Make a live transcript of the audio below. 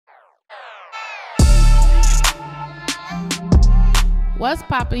What's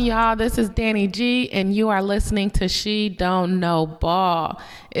poppin', y'all? This is Danny G, and you are listening to She Don't Know Ball.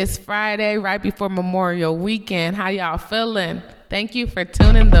 It's Friday, right before Memorial Weekend. How y'all feeling? Thank you for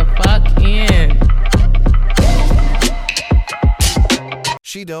tuning the fuck in.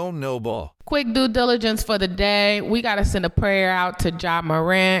 She Don't Know Ball. Quick due diligence for the day. We got to send a prayer out to Ja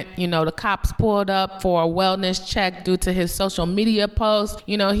Morant. You know, the cops pulled up for a wellness check due to his social media post.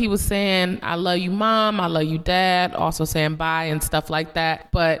 You know, he was saying, I love you, mom. I love you, dad. Also saying bye and stuff like that.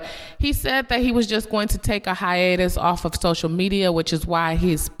 But he said that he was just going to take a hiatus off of social media, which is why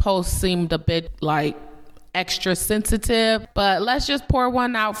his post seemed a bit like extra sensitive. But let's just pour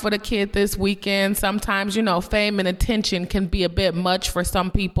one out for the kid this weekend. Sometimes, you know, fame and attention can be a bit much for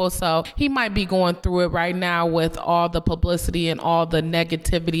some people, so he might be going through it right now with all the publicity and all the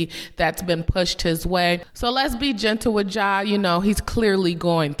negativity that's been pushed his way. So let's be gentle with Ja. You know, he's clearly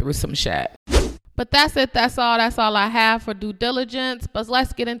going through some shit. But that's it. That's all I have for due diligence. But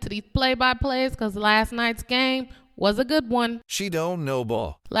let's get into these play-by-plays, because last night's game was a good one. She Don't Know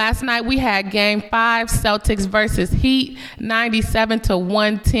Ball. Last night we had Game 5, Celtics versus Heat,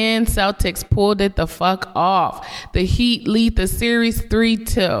 97-110. Celtics pulled it the fuck off. The Heat lead the series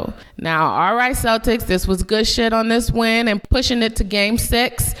 3-2. Now, all right, Celtics, this was good shit on this win and pushing it to Game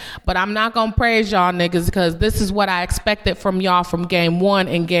 6. But I'm not going to praise y'all niggas, because this is what I expected from y'all from Game 1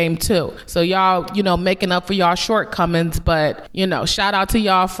 and Game 2. So y'all, you know, making up for y'all shortcomings. But, you know, shout out to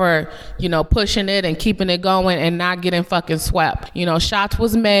y'all for, you know, pushing it and keeping it going and not getting fucking swept. You know, shots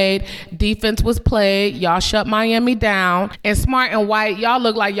was made, defense was played, y'all shut Miami down, and Smart and White, y'all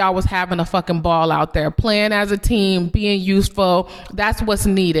look like y'all was having a fucking ball out there, playing as a team, being useful. That's what's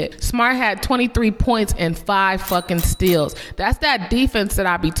needed. Smart had 23 points and 5 fucking steals. That's that defense that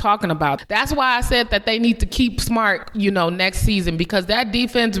I be talking about. That's why I said that they need to keep Smart, you know, next season, because that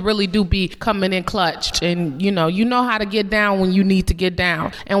defense really do be coming in clutch, and you know how to get down when you need to get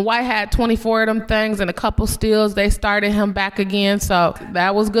down. And White had 24 of them things and a couple steals. They started him back again, so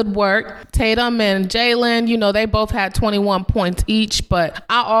that was good work. Tatum and Jalen, you know, they both had 21 points each, but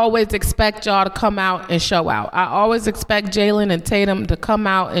I always expect y'all to come out and show out. I always expect Jalen and Tatum to come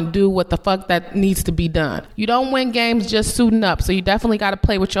out and do what the fuck that needs to be done. You don't win games just suiting up, so you definitely got to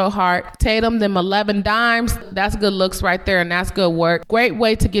play with your heart. Tatum, them 11 dimes, that's good looks right there, and that's good work. Great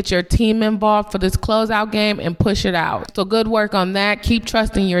way to get your team involved for this closeout game and push it out. So good work on that. Keep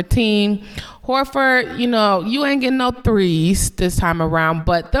trusting your team. Horford, you know, you ain't getting no threes this time around,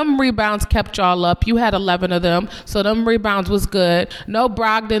 but them rebounds kept y'all up. You had 11 of them, so them rebounds was good. No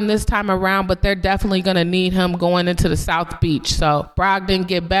Brogdon this time around, but they're definitely going to need him going into the South Beach. So Brogdon,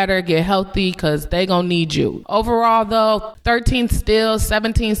 get better, get healthy, because they going to need you. Overall, though, 13 steals,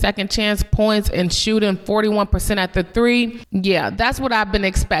 17 second chance points, and shooting 41% at the three. Yeah, that's what I've been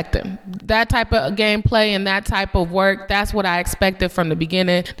expecting. That type of gameplay and that type of work, that's what I expected from the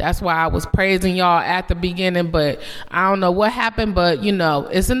beginning. That's why I was praising y'all at the beginning, but I don't know what happened, but you know,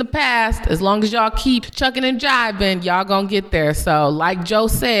 it's in the past. As long as y'all keep chucking and jiving, y'all gonna get there. So like Joe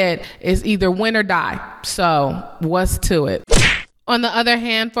said, it's either win or die. So what's to it? On the other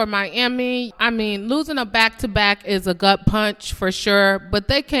hand, for Miami, I mean, losing a back-to-back is a gut punch for sure, but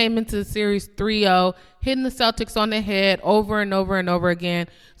they came into the series 3-0, hitting the Celtics on the head over and over and over again.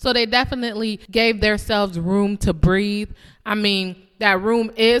 So they definitely gave themselves room to breathe. I mean, that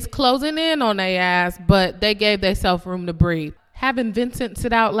room is closing in on their ass, but they gave themselves room to breathe. Having Vincent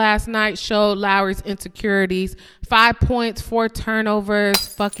sit out last night showed Lowry's insecurities. 5 points, 4 turnovers,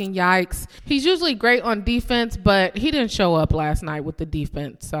 fucking yikes. He's usually great on defense, but he didn't show up last night with the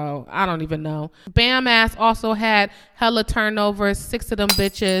defense, so I don't even know. Bam ass also had hella turnovers, 6 of them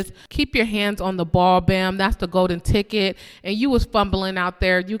bitches. Keep your hands on the ball, Bam. That's the golden ticket. And you was fumbling out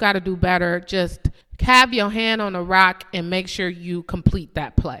there. You got to do better. Just have your hand on the rock and make sure you complete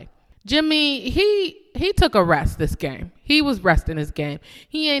that play. Jimmy, he took a rest this game. He was resting his game.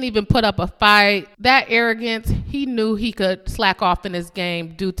 He ain't even put up a fight. That arrogance, he knew he could slack off in his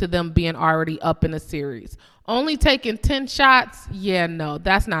game due to them being already up in the series. Only taking 10 shots? Yeah, no,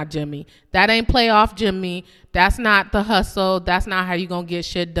 that's not Jimmy. That ain't playoff Jimmy. That's not the hustle. That's not how you going to get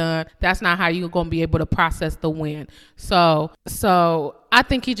shit done. That's not how you going to be able to process the win. So I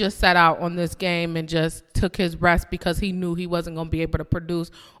think he just sat out on this game and just took his rest because he knew he wasn't going to be able to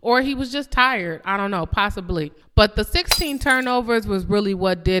produce, or he was just tired. I don't know, possibly. But the 16 turnovers was really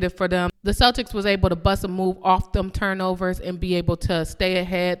what did it for them. the Celtics was able to bust a move off them turnovers and be able to stay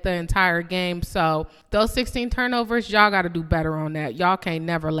ahead the entire game. So those 16 turnovers, y'all got to do better on that. Y'all can't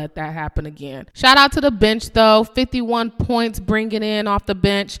never let that happen again. Shout out to the bench, though. 51 points bringing in off the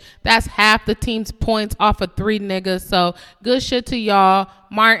bench. That's half the team's points off of 3 niggas. So good shit to y'all.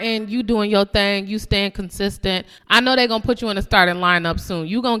 Martin, you doing your thing. You staying consistent. I know they're going to put you in the starting lineup soon.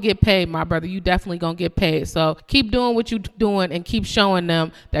 You going to get paid, my brother. You definitely going to get paid. So keep doing what you doing and keep showing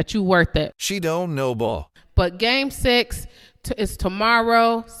them that you worth it. She don't know ball. But game 6 is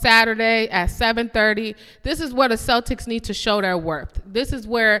tomorrow, Saturday at 7:30. This is where the Celtics need to show their worth. This is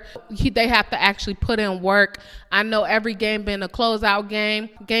where they have to actually put in work. I know every game been a closeout game.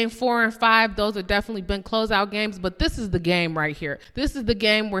 Game 4 and 5, those have definitely been closeout games, but this is the game right here. This is the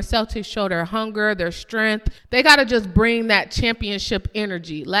game where Celtics show their hunger, their strength. They got to just bring that championship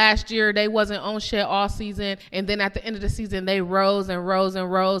energy. Last year, they wasn't on shit all season, and then at the end of the season, they rose and rose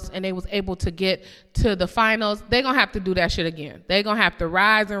and rose, and they was able to get to the finals. They're going to have to do that shit again. They're going to have to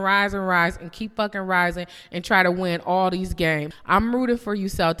rise and rise and rise and keep fucking rising and try to win all these games. I'm rooting for you,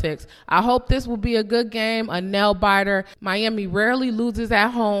 Celtics. I hope this will be a good game, a nail biter. Miami rarely loses at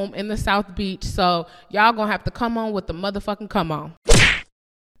home in the South Beach, so y'all going to have to come on with the motherfucking come on.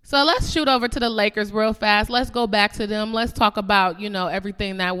 So let's shoot over to the Lakers real fast. Let's go back to them. Let's talk about,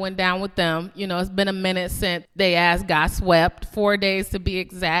 everything that went down with them. It's been a minute since they ass got swept, 4 days to be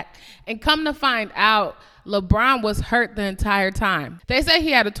exact. And come to find out, LeBron was hurt the entire time. They say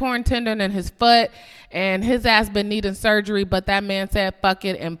he had a torn tendon in his foot and his ass been needing surgery, but that man said fuck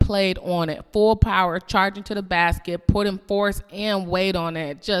it and played on it. Full power, charging to the basket, putting force and weight on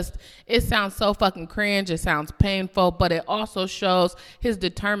it. It sounds so fucking cringe. It sounds painful, but it also shows his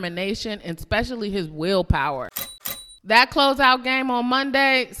determination and especially his willpower. That closeout game on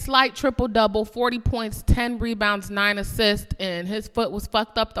Monday, slight triple-double, 40 points, 10 rebounds, 9 assists, and his foot was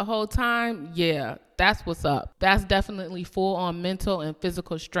fucked up the whole time. Yeah, that's what's up. That's definitely full on mental and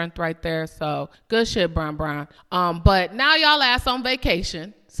physical strength right there. So good shit, Brown. But now y'all ass on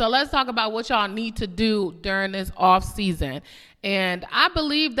vacation. So let's talk about what y'all need to do during this off season. And I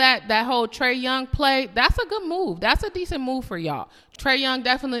believe that whole Trae Young play, that's a good move. That's a decent move for y'all. Trae Young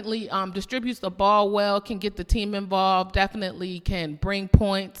definitely distributes the ball well, can get the team involved, definitely can bring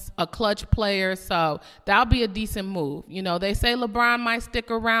points, a clutch player. So that'll be a decent move. They say LeBron might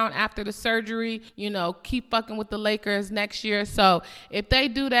stick around after the surgery, keep fucking with the Lakers next year. So if they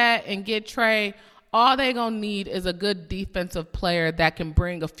do that and get Trae, all they gonna need is a good defensive player that can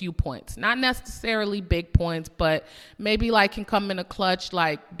bring a few points. Not necessarily big points, but maybe can come in a clutch,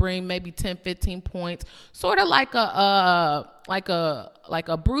 bring maybe 10, 15 points. Sort of like a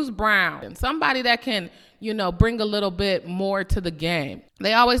Bruce Brown. And somebody that can, bring a little bit more to the game.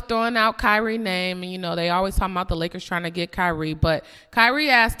 They always throwing out Kyrie's name, and they always talking about the Lakers trying to get Kyrie, but Kyrie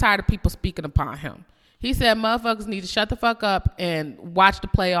ass tired of people speaking upon him. He said motherfuckers need to shut the fuck up and watch the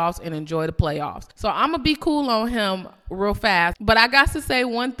playoffs and enjoy the playoffs. So I'm going to be cool on him real fast. But I got to say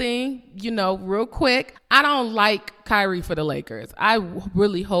one thing, real quick. I don't like Kyrie for the Lakers. I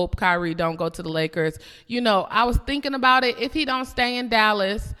really hope Kyrie don't go to the Lakers. I was thinking about it. If he don't stay in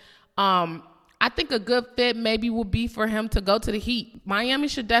Dallas, I think a good fit maybe would be for him to go to the Heat. Miami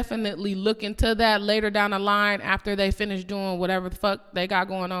should definitely look into that later down the line after they finish doing whatever the fuck they got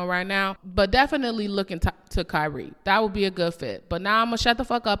going on right now. But definitely look into Kyrie. That would be a good fit. But now I'm going to shut the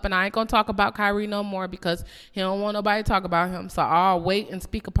fuck up and I ain't going to talk about Kyrie no more because he don't want nobody to talk about him. So I'll wait and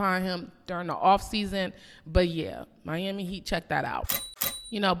speak upon him during the off season. But yeah, Miami Heat, check that out.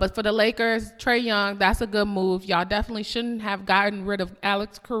 But for the Lakers, Trae Young, that's a good move. Y'all definitely shouldn't have gotten rid of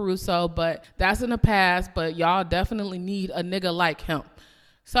Alex Caruso, but that's in the past. But y'all definitely need a nigga like him.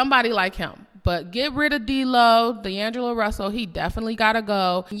 Somebody like him. But get rid of D'Lo, D'Angelo Russell. He definitely got to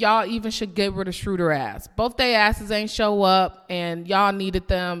go. Y'all even should get rid of Schroeder ass. Both they asses ain't show up, and y'all needed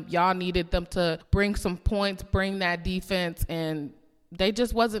them. Y'all needed them to bring some points, bring that defense, and they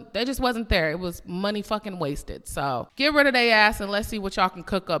just wasn't there. It was money fucking wasted. So get rid of their ass and let's see what y'all can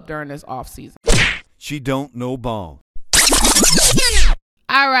cook up during this off season. She don't know ball.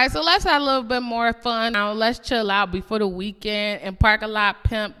 All right, so let's have a little bit more fun. Now let's chill out before the weekend and park a lot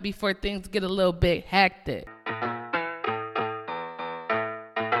pimp before things get a little bit hectic.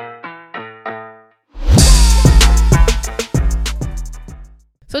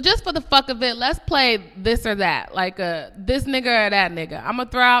 So just for the fuck of it, let's play this or that, this nigga or that nigga. I'm going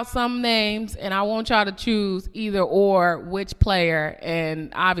to throw out some names, and I want y'all to choose either or which player, and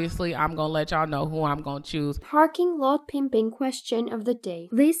obviously I'm going to let y'all know who I'm going to choose. Parking lot pimping question of the day.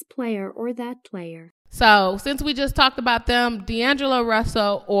 This player or that player? So since we just talked about them, D'Angelo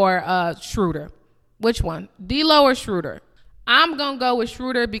Russell or Schroeder? Which one? D'Lo or Schroeder? I'm going to go with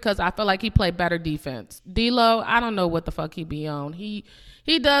Schroeder because I feel like he played better defense. D'Lo, I don't know what the fuck he be on. He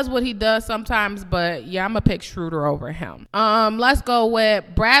does what he does sometimes, but yeah, I'm going to pick Schroeder over him. Let's go with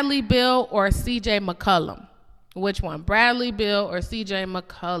Bradley Beal or CJ McCollum. Which one? Bradley Beal or CJ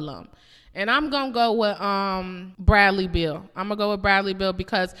McCollum? And I'm going to go with Bradley Beal. I'm going to go with Bradley Beal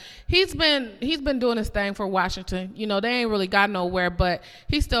because he's been doing his thing for Washington. You know, they ain't really got nowhere, but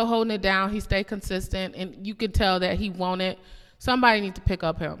he's still holding it down. He stayed consistent, and you can tell that he wanted. Somebody needs to pick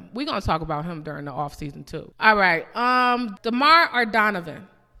up him. We're going to talk about him during the offseason, too. All right. DeMar or Donovan?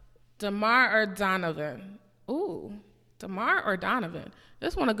 DeMar or Donovan? Ooh, DeMar or Donovan?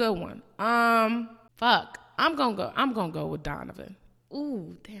 This one a good one. Fuck. I'm gonna go with Donovan.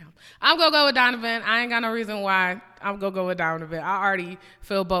 Ooh, damn. I'm going to go with Donovan. I ain't got no reason why. I'm going to go with Donovan. I already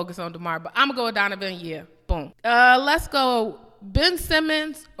feel bogus on DeMar, but I'm going to go with Donovan. Yeah, boom. Let's go Ben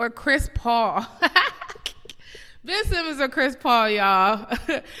Simmons or Chris Paul. Ben Simmons or Chris Paul, y'all.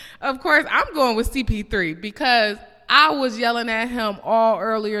 Of course, I'm going with CP3 because I was yelling at him all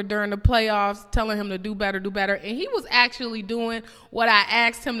earlier during the playoffs, telling him to do better. And he was actually doing what I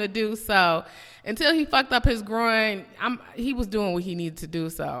asked him to do. So until he fucked up his groin, he was doing what he needed to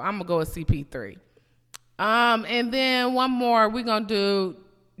do. So I'm going to go with CP3. And then one more. We're going to do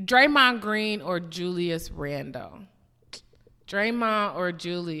Draymond Green or Julius Randle. Draymond or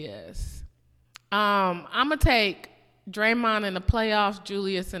Julius. I'm going to take Draymond in the playoffs,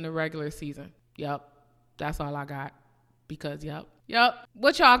 Julius in the regular season. Yep. That's all I got. Because, yep.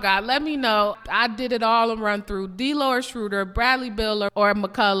 What y'all got? Let me know. I did it all and run through. D'Lo or Schroeder, Bradley Beal or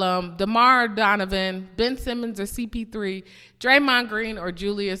McCollum, DeMar or Donovan, Ben Simmons or CP3, Draymond Green or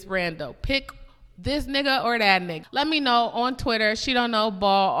Julius Randle. Pick this nigga or that nigga. Let me know on Twitter. She don't know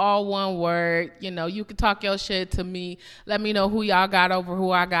ball, all one word. You know, you can talk your shit to me. Let me know who y'all got over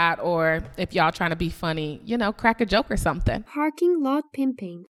who I got, or if y'all trying to be funny, you know, crack a joke or something. Parking lot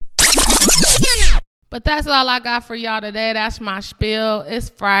pimping. But that's all I got for y'all today. That's my spiel. It's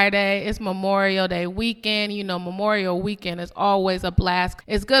Friday. It's Memorial Day weekend. You know, Memorial weekend is always a blast.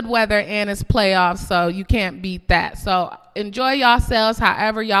 It's good weather and it's playoffs, so you can't beat that. So enjoy yourselves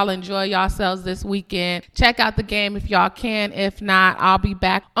however y'all enjoy yourselves this weekend. Check out the game if y'all can. If not, I'll be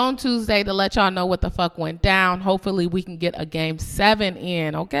back on Tuesday to let y'all know what the fuck went down. Hopefully we can get a game 7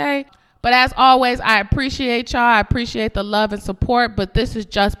 in, okay? But as always, I appreciate y'all. I appreciate the love and support, but this is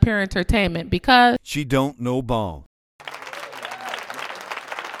just pure entertainment because she don't know ball.